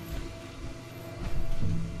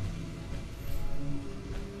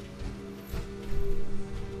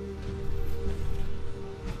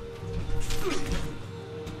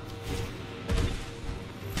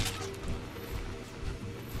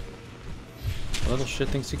 Little shit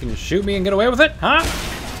thinks he can just shoot me and get away with it, huh?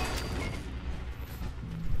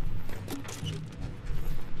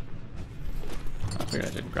 I figured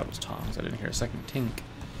I didn't grab those tongs. I didn't hear a second tink.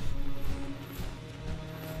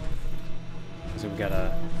 So we've got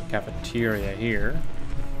a cafeteria here.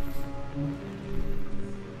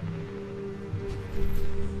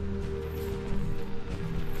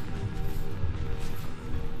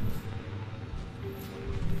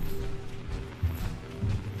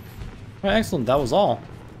 Alright, excellent. That was all.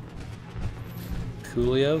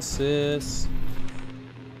 Cooliosis.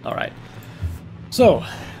 Alright. So,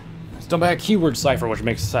 it's done by a keyword cipher, which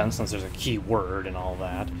makes sense since there's a keyword and all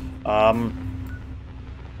that. I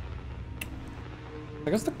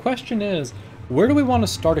guess the question is, where do we want to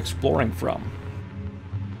start exploring from?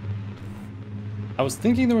 I was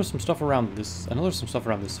thinking there was some stuff around this. I know there's some stuff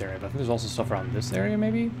around this area, but I think there's also stuff around this area,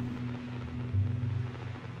 maybe?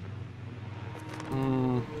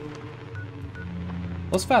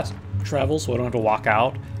 Let's fast travel so I don't have to walk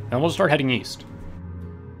out, and we'll start heading east.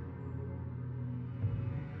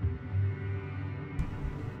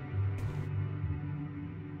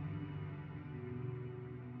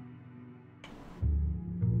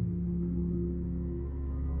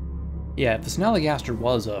 Yeah, if the Snallygaster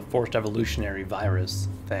was a forced evolutionary virus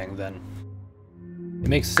thing, then it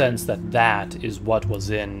makes sense that that is what was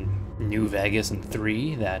in New Vegas in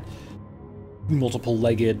 3, that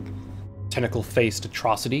multiple-legged, tentacle-faced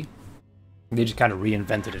atrocity. They just kind of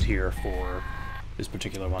reinvented it here for this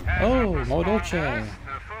particular one. Oh, Mama Dolce. The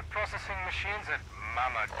food processing machines at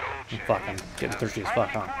Mama Dolce. Fuck, I'm getting thirsty as fuck,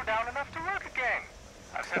 huh? Cool down enough to work again.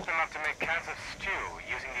 I've set them up to make cans of stew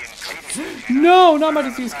using the ingredients. No, not my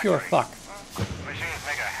disease cure. Fuck. Machines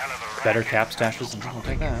make a hell of a Better cap stashes. I'll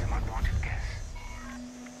take that.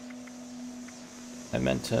 I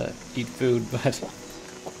meant to eat food, but I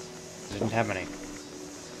didn't have any.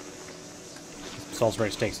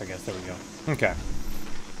 Salisbury steaks, I guess. There we go. Okay.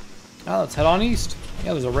 Now let's head on east.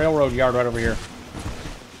 Yeah, there's a railroad yard right over here.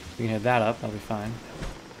 We can head that up. That'll be fine.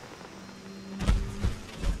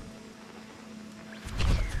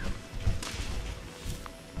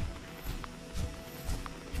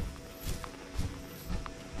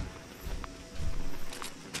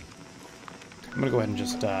 gonna go ahead and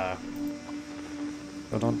just, oh,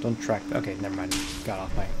 don't track. Okay, never mind. Got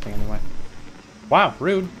off my thing anyway. Wow,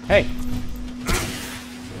 rude. Hey.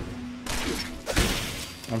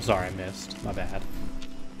 I'm sorry, I missed. My bad.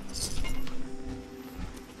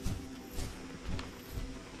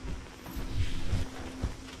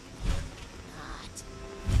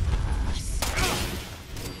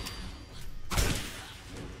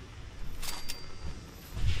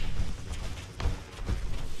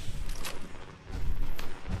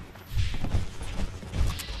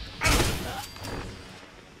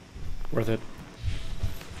 Worth it.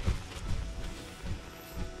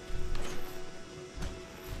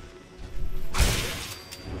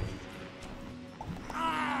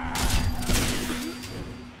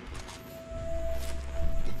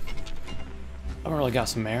 I really got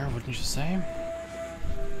some air, wouldn't you say?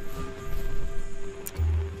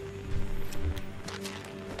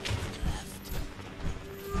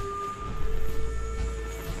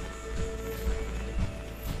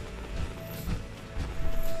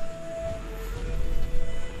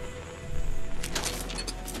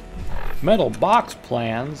 Metal box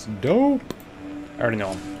plans, dope. I already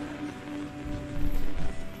know them.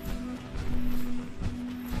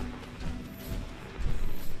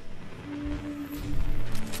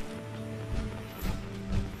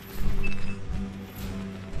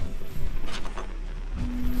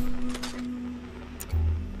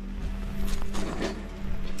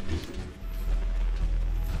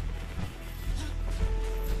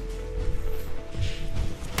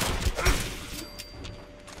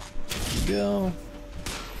 Go.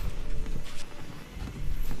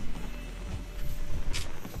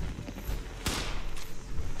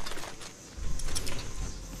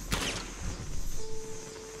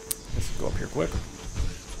 Let's go up here quick.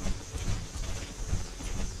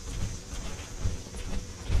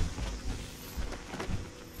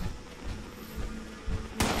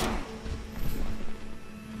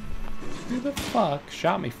 Who the fuck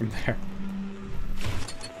shot me from there?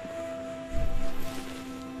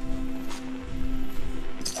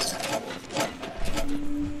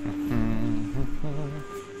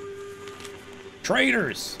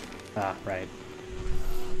 Traitors! Ah, right.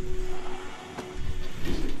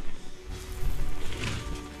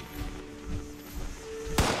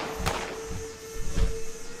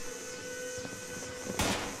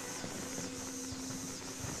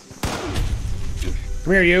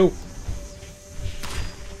 Come here, you!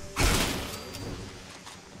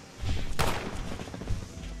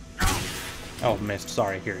 Oh, missed.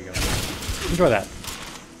 Sorry. Here you go. Enjoy that.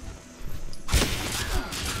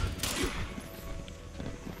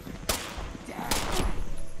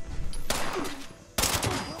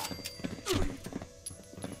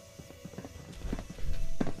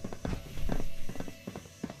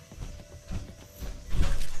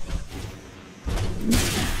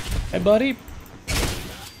 Hey, buddy.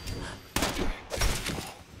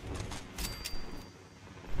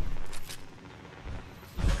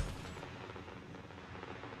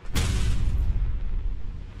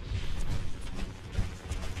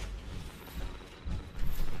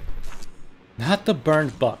 Not the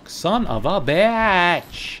burned buck, son of a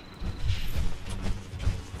bitch.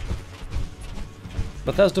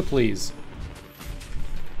 Bethesda, please.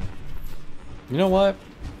 You know what?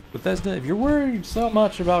 Bethesda, if you're worried so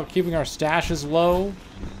much about keeping our stashes low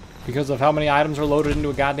because of how many items are loaded into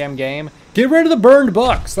a goddamn game, get rid of the burned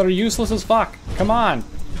books that are useless as fuck. Come on.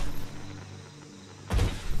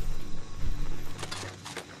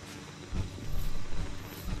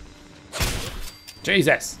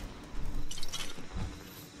 Jesus.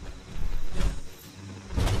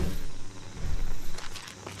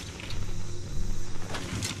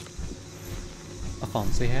 A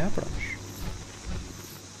fancy hairbrush.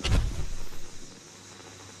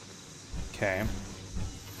 Okay.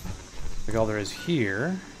 Like all there is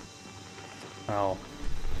here. Oh.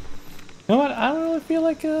 You know what? I don't really feel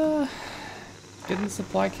like getting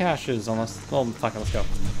supply caches unless. Well, fuck it, let's go.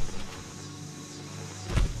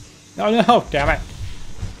 Oh no! Damn it!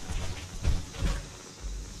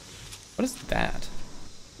 What is that?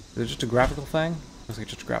 Is it just a graphical thing? Looks like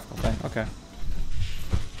just a graphical thing. Okay.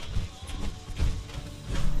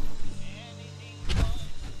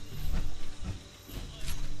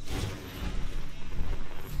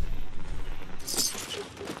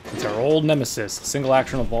 It's our old nemesis, single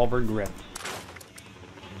action revolver grip.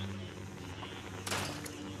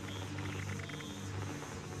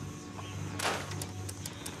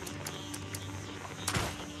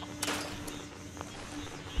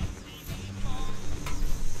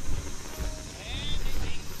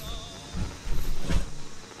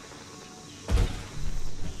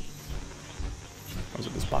 Was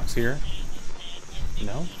it this box here?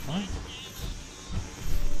 No? What?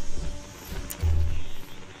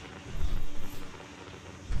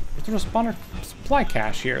 What's the responder supply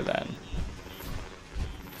cache here then?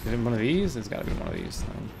 Is it one of these? It's gotta be one of these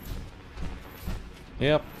then.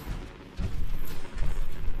 Yep.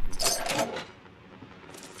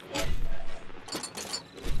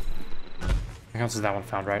 Counts as that one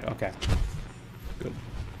found, right? Okay. Good.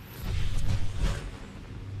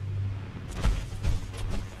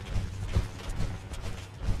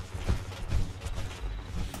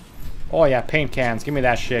 Oh yeah, paint cans. Give me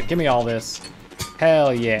that shit. Give me all this.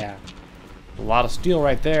 Hell yeah. A lot of steel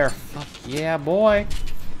right there. Fuck yeah, boy.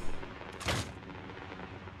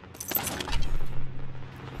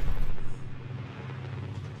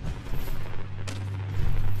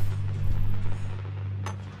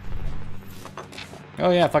 Oh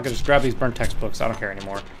yeah, if I could just grab these burnt textbooks, I don't care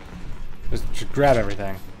anymore. Just grab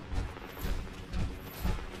everything.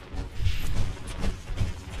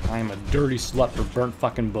 I am a dirty slut for burnt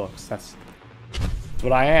fucking books. That's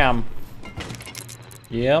what I am.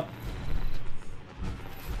 Yep.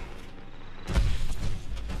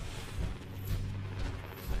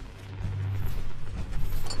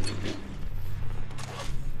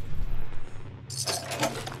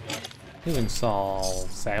 Healing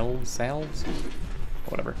salves?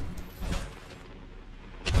 Whatever.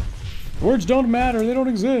 Words don't matter, they don't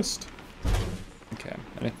exist. Okay,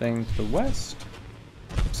 anything to the west?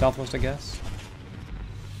 Southwest, I guess.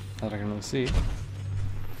 Not that I can really see.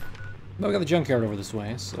 But we got the junkyard over this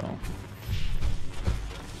way, so...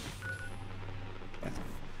 I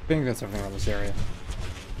think that's everything around this area.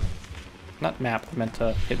 Not map, I meant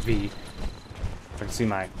to hit V. I can see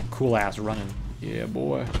my cool ass running. Yeah,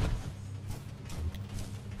 boy.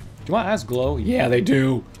 Do my eyes glow? Yeah, they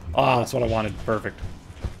do. Ah, that's what I wanted. Perfect.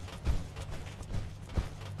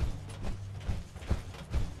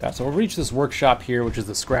 So we'll reach this workshop here, which is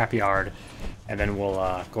the scrapyard, and then we'll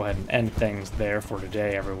go ahead and end things there for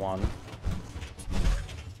today, everyone.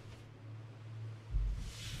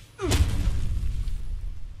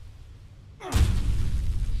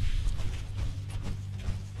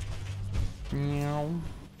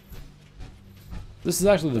 This is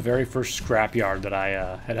actually the very first scrapyard that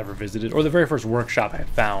I had ever visited, or the very first workshop I had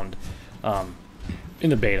found in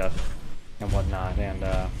the beta and whatnot, and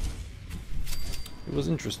it was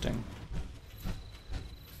interesting.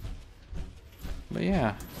 But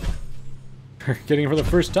yeah, getting it for the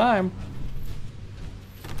first time.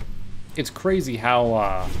 It's crazy how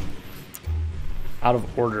out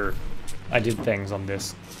of order I did things on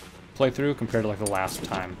this playthrough compared to like the last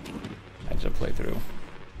time I did a playthrough.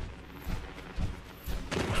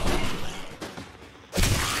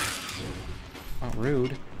 Not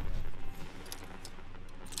rude.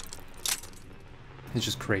 It's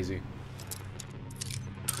just crazy.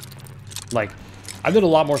 Like, I did a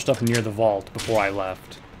lot more stuff near the vault before I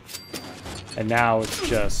left. And now it's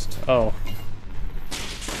just, oh,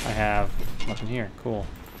 I have nothing here. Cool.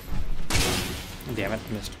 Damn it,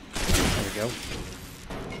 missed. There we go.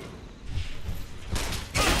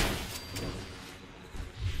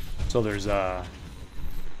 So there's a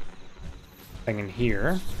thing in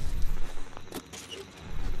here.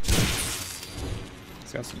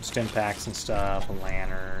 It's got some stim packs and stuff, a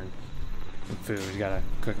lantern, some food. He's got a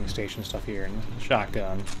cooking station stuff here, and a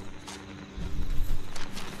shotgun.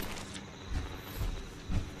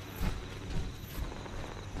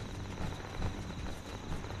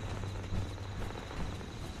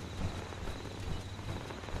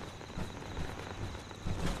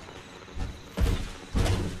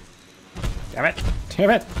 Damn it! Damn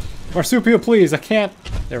it! Marsupio, please! I can't!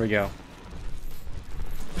 There we go.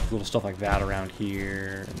 Little stuff like that around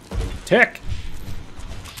here. Tick!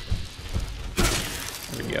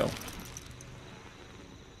 There we go.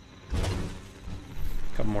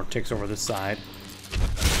 Couple more ticks over this side.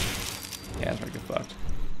 Yeah, it's gonna get fucked.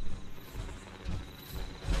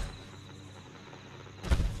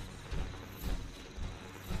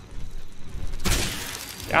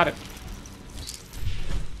 Got it.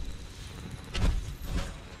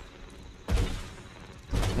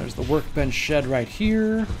 There's the workbench shed right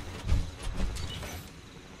here.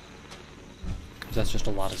 That's just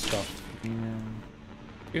a lot of stuff.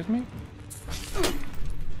 Excuse me?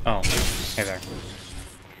 Oh, hey there.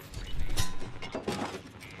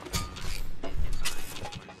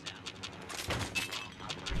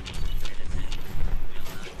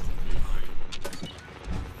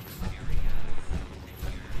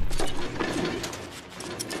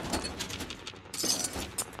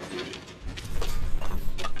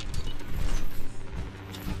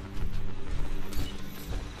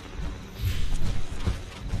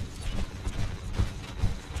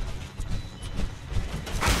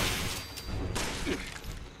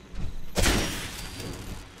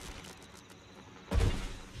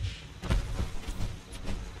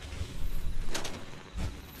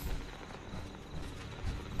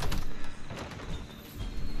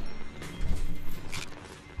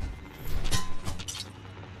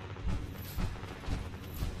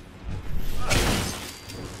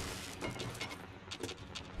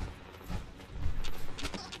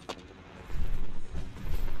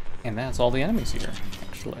 And that's all the enemies here.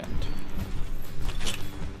 Excellent.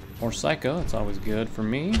 More Psycho, that's always good for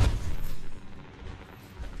me.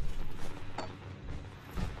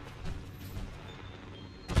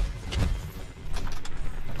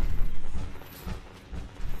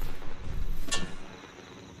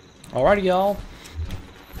 Alrighty, y'all.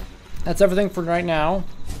 That's everything for right now.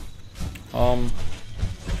 Like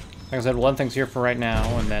I said, one thing's here for right now,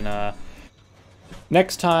 and then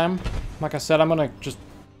next time, like I said, I'm gonna just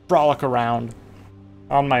frolic around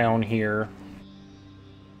on my own here,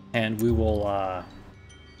 and we will.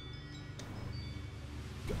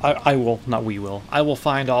 I will, not we will. I will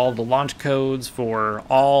find all the launch codes for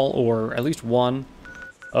all, or at least one,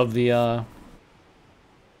 of the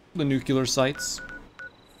nuclear sites.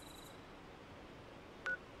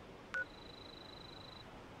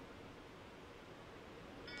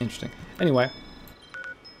 Interesting. Anyway,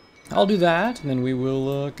 I'll do that, and then we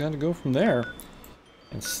will kind of go from there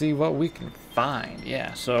and see what we can find.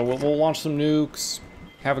 Yeah, so we'll launch some nukes,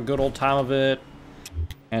 have a good old time of it,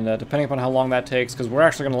 and depending upon how long that takes, because we're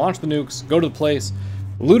actually going to launch the nukes, go to the place,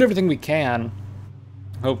 loot everything we can,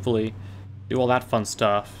 hopefully, do all that fun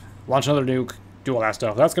stuff, launch another nuke, do all that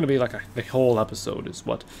stuff. That's going to be like the whole episode is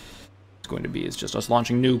what it's going to be. It's just us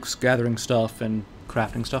launching nukes, gathering stuff, and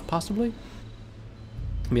crafting stuff, possibly.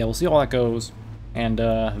 Yeah, we'll see how that goes. And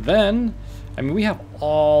then, I mean, we have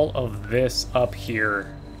all of this up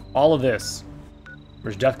here. All of this.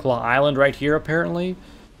 There's Deathclaw Island right here, apparently.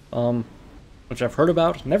 Which I've heard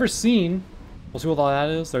about, never seen. We'll see what all that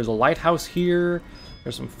is. There's a lighthouse here.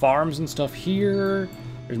 There's some farms and stuff here.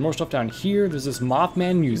 There's more stuff down here. There's this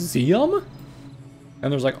Mothman Museum. And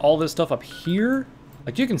there's like all this stuff up here.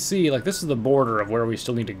 Like you can see, like this is the border of where we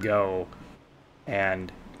still need to go.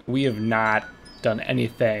 And we have not done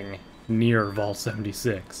anything near Vault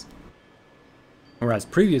 76. Whereas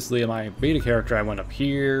previously in my beta character I went up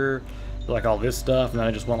here, like all this stuff, and then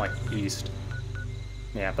I just went like east.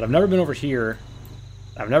 Yeah, but I've never been over here.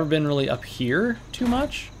 I've never been really up here too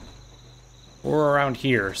much. Or around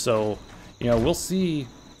here, so, you know, we'll see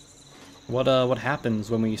what happens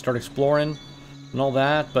when we start exploring and all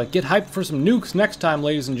that. But get hyped for some nukes next time,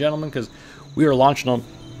 ladies and gentlemen, because we are launching them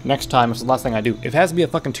next time. It's the last thing I do. If it has to be a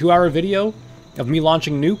fucking 2-hour video of me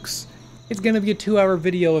launching nukes, it's gonna be a 2-hour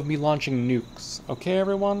video of me launching nukes. Okay,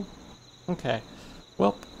 everyone? Okay.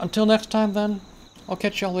 Well, until next time then, I'll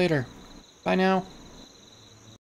catch y'all later. Bye now.